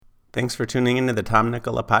Thanks for tuning into the Tom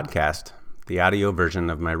Nicola podcast, the audio version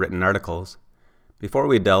of my written articles. Before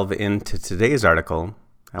we delve into today's article,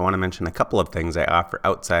 I want to mention a couple of things I offer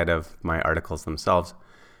outside of my articles themselves.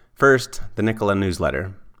 First, the Nicola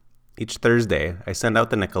newsletter. Each Thursday, I send out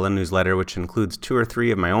the Nicola newsletter, which includes 2 or 3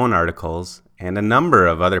 of my own articles and a number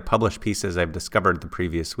of other published pieces I've discovered the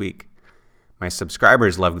previous week. My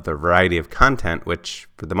subscribers love the variety of content, which,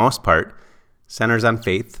 for the most part, centers on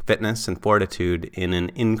faith, fitness, and fortitude in an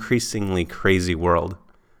increasingly crazy world.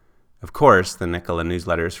 Of course, the Nicola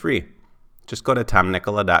newsletter is free. Just go to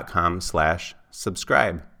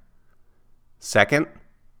tomnicola.com/subscribe. Second,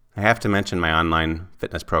 I have to mention my online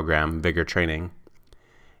fitness program, Vigor Training.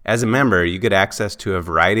 As a member, you get access to a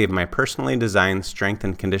variety of my personally designed strength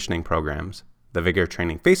and conditioning programs, the Vigor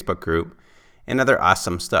Training Facebook group, and other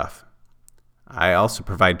awesome stuff. I also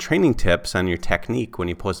provide training tips on your technique when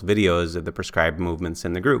you post videos of the prescribed movements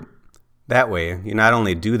in the group. That way, you not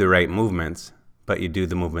only do the right movements, but you do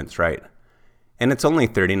the movements right. And it's only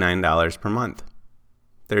 $39 per month.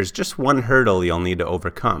 There's just one hurdle you'll need to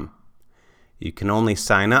overcome. You can only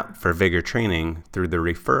sign up for Vigor Training through the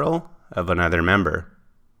referral of another member.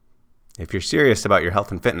 If you're serious about your health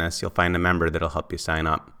and fitness, you'll find a member that'll help you sign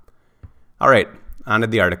up. All right, on to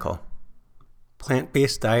the article.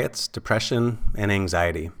 Plant-based diets, depression, and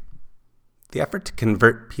anxiety. The effort to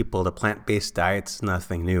convert people to plant-based diets is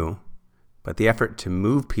nothing new, but the effort to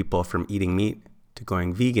move people from eating meat to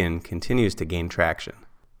going vegan continues to gain traction.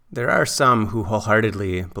 There are some who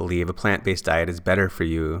wholeheartedly believe a plant-based diet is better for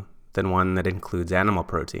you than one that includes animal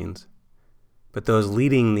proteins. But those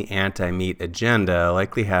leading the anti-meat agenda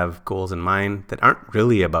likely have goals in mind that aren't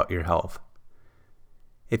really about your health.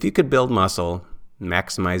 If you could build muscle,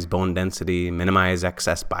 maximize bone density, minimize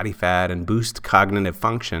excess body fat, and boost cognitive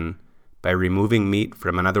function by removing meat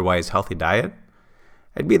from an otherwise healthy diet,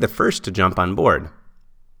 I'd be the first to jump on board.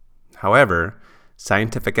 However,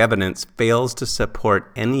 scientific evidence fails to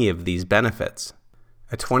support any of these benefits.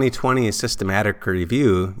 A 2020 systematic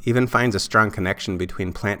review even finds a strong connection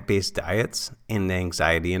between plant-based diets and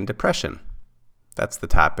anxiety and depression. That's the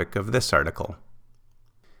topic of this article.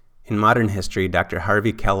 In modern history, Dr.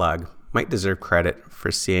 Harvey Kellogg might deserve credit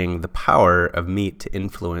for seeing the power of meat to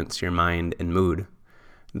influence your mind and mood,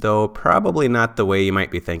 though probably not the way you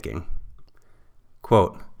might be thinking.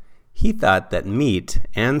 Quote, he thought that meat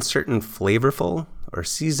and certain flavorful or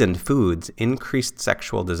seasoned foods increased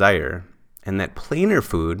sexual desire, and that plainer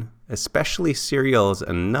food, especially cereals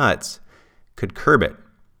and nuts, could curb it.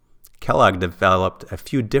 Kellogg developed a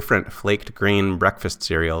few different flaked grain breakfast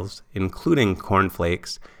cereals, including Corn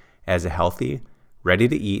Flakes, as a healthy,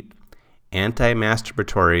 ready-to-eat,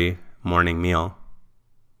 anti-masturbatory morning meal.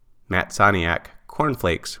 Matt Soniak, Corn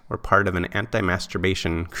Flakes were part of an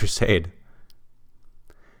anti-masturbation crusade.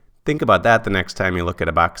 Think about that the next time you look at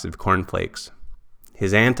a box of Corn Flakes.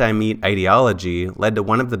 His anti-meat ideology led to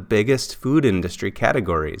one of the biggest food industry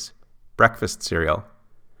categories, breakfast cereal.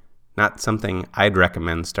 Not something I'd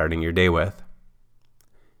recommend starting your day with.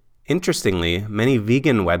 Interestingly, many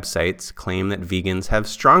vegan websites claim that vegans have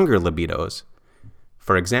stronger libidos.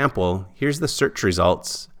 For example, here's the search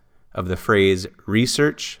results of the phrase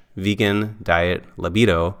research vegan diet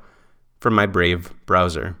libido from my Brave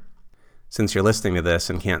browser. Since you're listening to this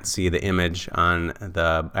and can't see the image on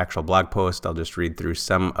the actual blog post, I'll just read through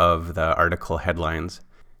some of the article headlines.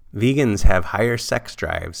 Vegans have higher sex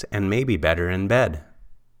drives and may be better in bed.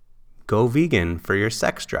 Go vegan for your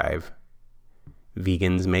sex drive.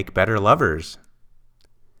 Vegans make better lovers.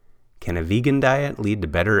 Can a vegan diet lead to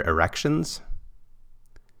better erections?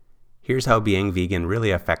 Here's how being vegan really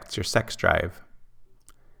affects your sex drive.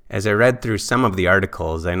 As I read through some of the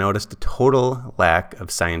articles, I noticed a total lack of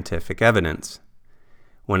scientific evidence.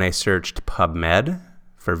 When I searched PubMed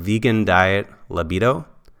for vegan diet libido,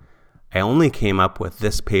 I only came up with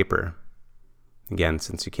this paper. Again,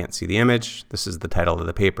 since you can't see the image, this is the title of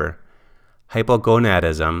the paper.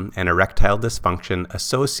 Hypogonadism and erectile dysfunction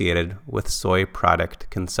associated with soy product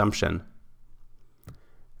consumption.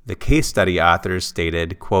 The case study authors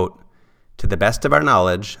stated, quote, to the best of our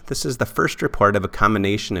knowledge, this is the first report of a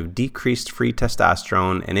combination of decreased free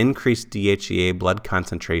testosterone and increased DHEA blood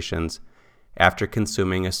concentrations after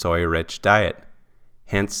consuming a soy-rich diet.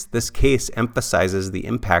 Hence, this case emphasizes the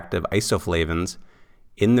impact of isoflavones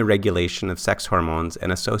in the regulation of sex hormones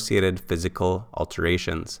and associated physical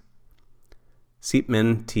alterations.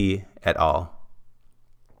 Seepman T. et al.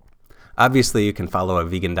 Obviously, you can follow a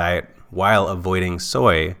vegan diet while avoiding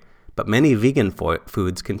soy, but many vegan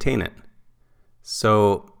foods contain it.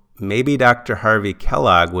 So maybe Dr. Harvey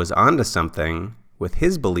Kellogg was onto something with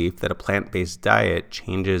his belief that a plant-based diet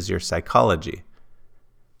changes your psychology.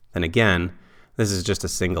 Then again, This is just a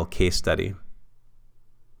single case study.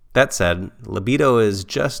 That said, libido is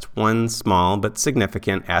just one small but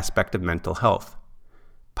significant aspect of mental health.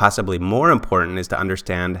 Possibly more important is to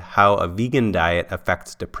understand how a vegan diet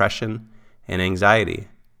affects depression and anxiety.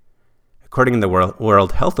 According to the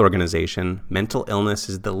World Health Organization, mental illness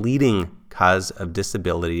is the leading cause of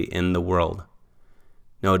disability in the world.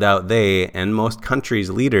 No doubt they, and most countries'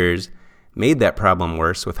 leaders, made that problem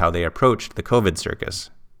worse with how they approached the COVID circus.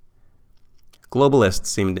 Globalists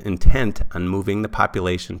seemed intent on moving the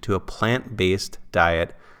population to a plant-based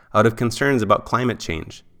diet out of concerns about climate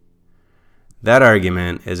change. That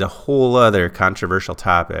argument is a whole other controversial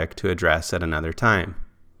topic to address at another time.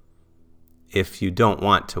 If you don't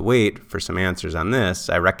want to wait for some answers on this,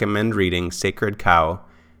 I recommend reading Sacred Cow,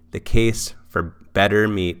 The Case for Better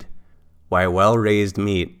Meat, Why Well-Raised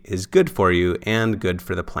Meat is Good for You and Good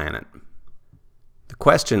for the Planet. The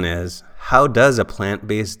question is, how does a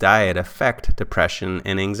plant-based diet affect depression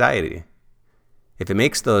and anxiety? If it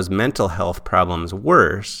makes those mental health problems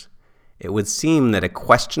worse, it would seem that a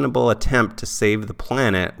questionable attempt to save the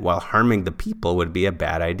planet while harming the people would be a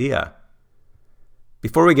bad idea.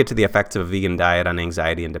 Before we get to the effects of a vegan diet on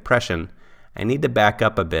anxiety and depression, I need to back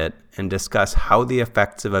up a bit and discuss how the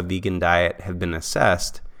effects of a vegan diet have been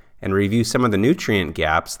assessed and review some of the nutrient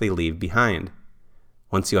gaps they leave behind.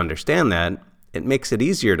 Once you understand that, it makes it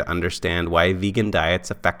easier to understand why vegan diets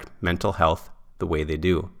affect mental health the way they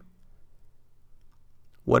do.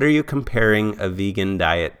 What are you comparing a vegan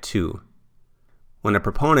diet to? When a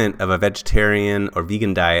proponent of a vegetarian or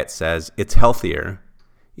vegan diet says it's healthier,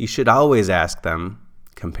 you should always ask them,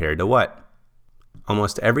 compared to what?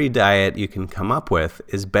 Almost every diet you can come up with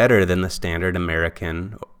is better than the standard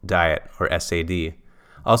American diet, or SAD,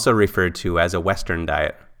 also referred to as a Western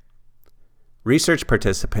diet. Research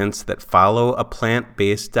participants that follow a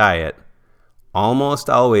plant-based diet almost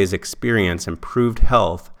always experience improved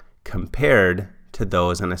health compared to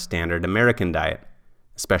those on a standard American diet,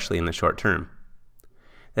 especially in the short term.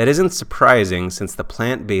 That isn't surprising since the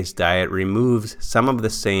plant-based diet removes some of the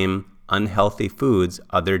same unhealthy foods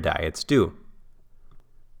other diets do.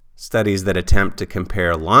 Studies that attempt to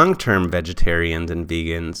compare long-term vegetarians and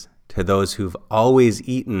vegans to those who've always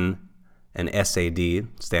eaten an SAD,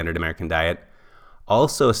 standard American diet,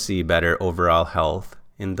 also see better overall health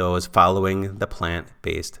in those following the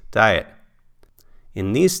plant-based diet.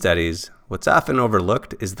 In these studies, what's often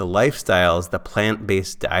overlooked is the lifestyles the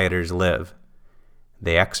plant-based dieters live.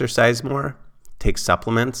 They exercise more, take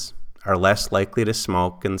supplements, are less likely to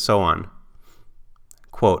smoke, and so on.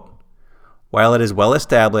 Quote, while it is well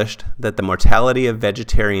established that the mortality of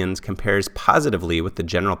vegetarians compares positively with the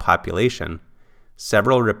general population,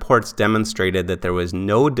 several reports demonstrated that there was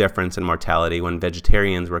no difference in mortality when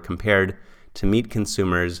vegetarians were compared to meat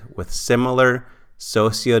consumers with similar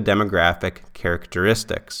socio-demographic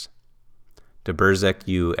characteristics. Deberzik,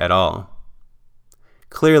 U. et al.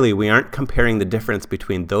 Clearly, we aren't comparing the difference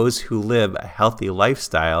between those who live a healthy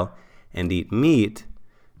lifestyle and eat meat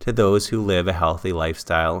to those who live a healthy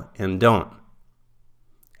lifestyle and don't.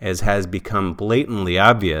 As has become blatantly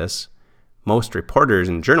obvious, most reporters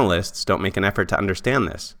and journalists don't make an effort to understand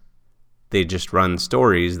this. They just run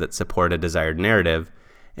stories that support a desired narrative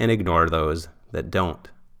and ignore those that don't.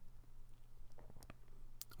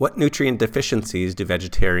 What nutrient deficiencies do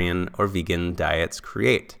vegetarian or vegan diets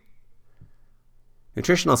create?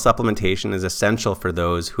 Nutritional supplementation is essential for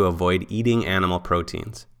those who avoid eating animal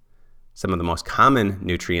proteins. Some of the most common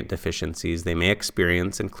nutrient deficiencies they may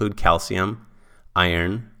experience include calcium,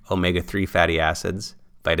 iron, omega-3 fatty acids,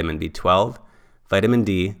 vitamin B12, vitamin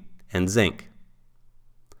D, and zinc.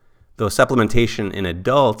 Though supplementation in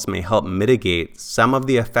adults may help mitigate some of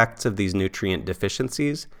the effects of these nutrient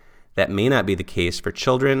deficiencies, that may not be the case for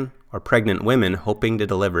children or pregnant women hoping to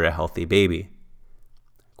deliver a healthy baby.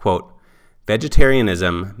 Quote,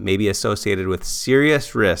 vegetarianism may be associated with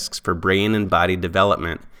serious risks for brain and body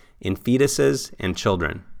development in fetuses and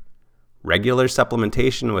children. Regular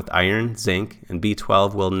supplementation with iron, zinc, and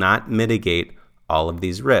B12 will not mitigate all of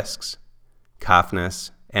these risks.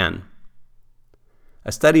 Kofnes, N.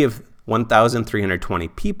 A study of 1,320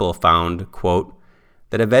 people found, quote,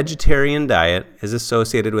 that a vegetarian diet is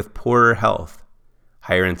associated with poorer health,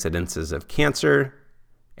 higher incidences of cancer,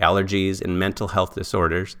 allergies, and mental health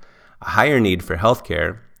disorders, a higher need for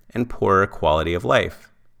healthcare, and poorer quality of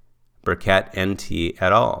life. Burkett, N.T.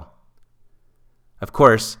 et al. Of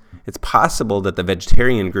course, it's possible that the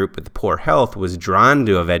vegetarian group with poor health was drawn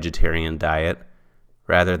to a vegetarian diet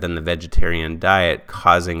rather than the vegetarian diet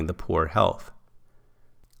causing the poor health.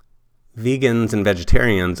 Vegans and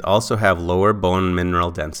vegetarians also have lower bone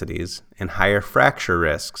mineral densities and higher fracture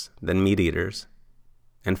risks than meat eaters.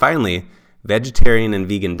 And finally, vegetarian and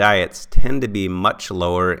vegan diets tend to be much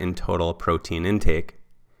lower in total protein intake.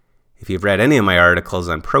 If you've read any of my articles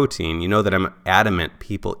on protein, you know that I'm adamant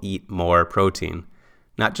people eat more protein,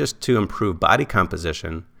 not just to improve body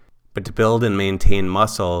composition, but to build and maintain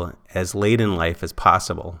muscle as late in life as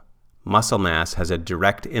possible. Muscle mass has a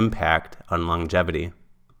direct impact on longevity.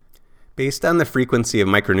 Based on the frequency of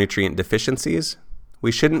micronutrient deficiencies,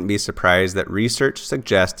 we shouldn't be surprised that research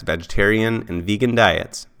suggests vegetarian and vegan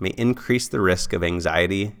diets may increase the risk of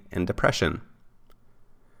anxiety and depression.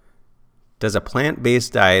 Does a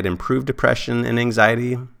plant-based diet improve depression and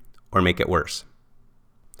anxiety or make it worse?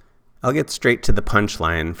 I'll get straight to the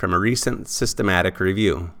punchline from a recent systematic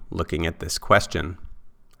review looking at this question.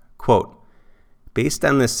 Quote, based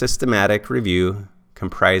on this systematic review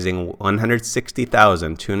comprising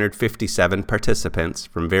 160,257 participants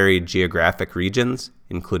from varied geographic regions,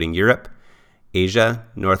 including Europe, Asia,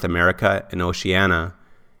 North America, and Oceania,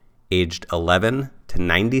 aged 11 to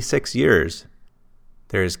 96 years,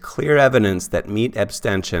 there is clear evidence that meat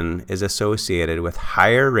abstention is associated with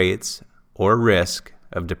higher rates or risk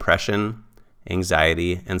of depression,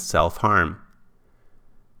 anxiety, and self-harm.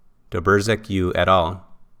 Doberzik U. et al.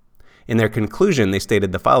 In their conclusion, they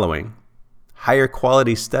stated the following: higher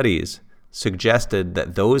quality studies suggested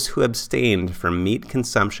that those who abstained from meat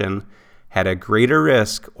consumption had a greater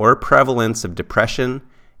risk or prevalence of depression,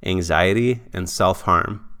 anxiety, and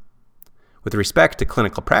self-harm. With respect to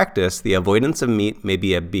clinical practice, the avoidance of meat may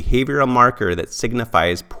be a behavioral marker that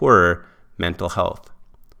signifies poorer mental health.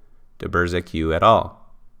 Doberzik U. et al.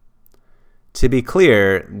 To be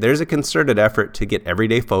clear, there's a concerted effort to get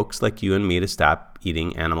everyday folks like you and me to stop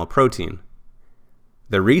eating animal protein.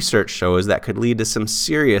 The research shows that could lead to some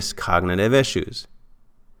serious cognitive issues.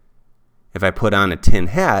 If I put on a tin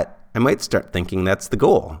hat, I might start thinking that's the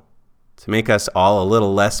goal, to make us all a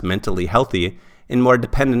little less mentally healthy and more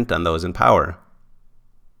dependent on those in power.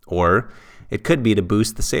 Or it could be to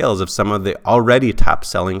boost the sales of some of the already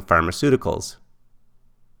top-selling pharmaceuticals.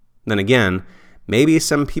 Then again, maybe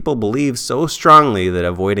some people believe so strongly that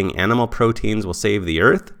avoiding animal proteins will save the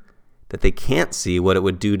earth that they can't see what it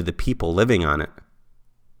would do to the people living on it.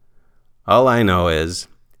 All I know is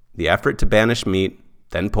the effort to banish meat,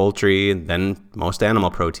 then poultry, then most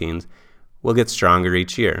animal proteins will get stronger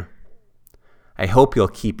each year. I hope you'll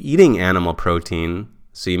keep eating animal protein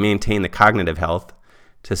so you maintain the cognitive health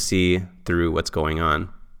to see through what's going on.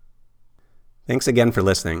 Thanks again for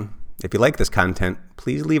listening. If you like this content,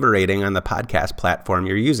 please leave a rating on the podcast platform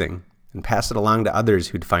you're using and pass it along to others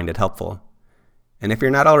who'd find it helpful. And if you're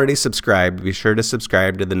not already subscribed, be sure to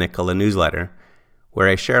subscribe to the Nikola newsletter, where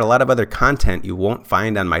I share a lot of other content you won't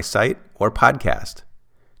find on my site or podcast.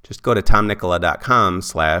 Just go to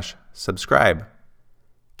tomnikola.com/subscribe.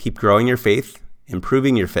 Keep growing your faith,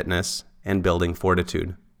 improving your fitness, and building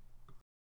fortitude.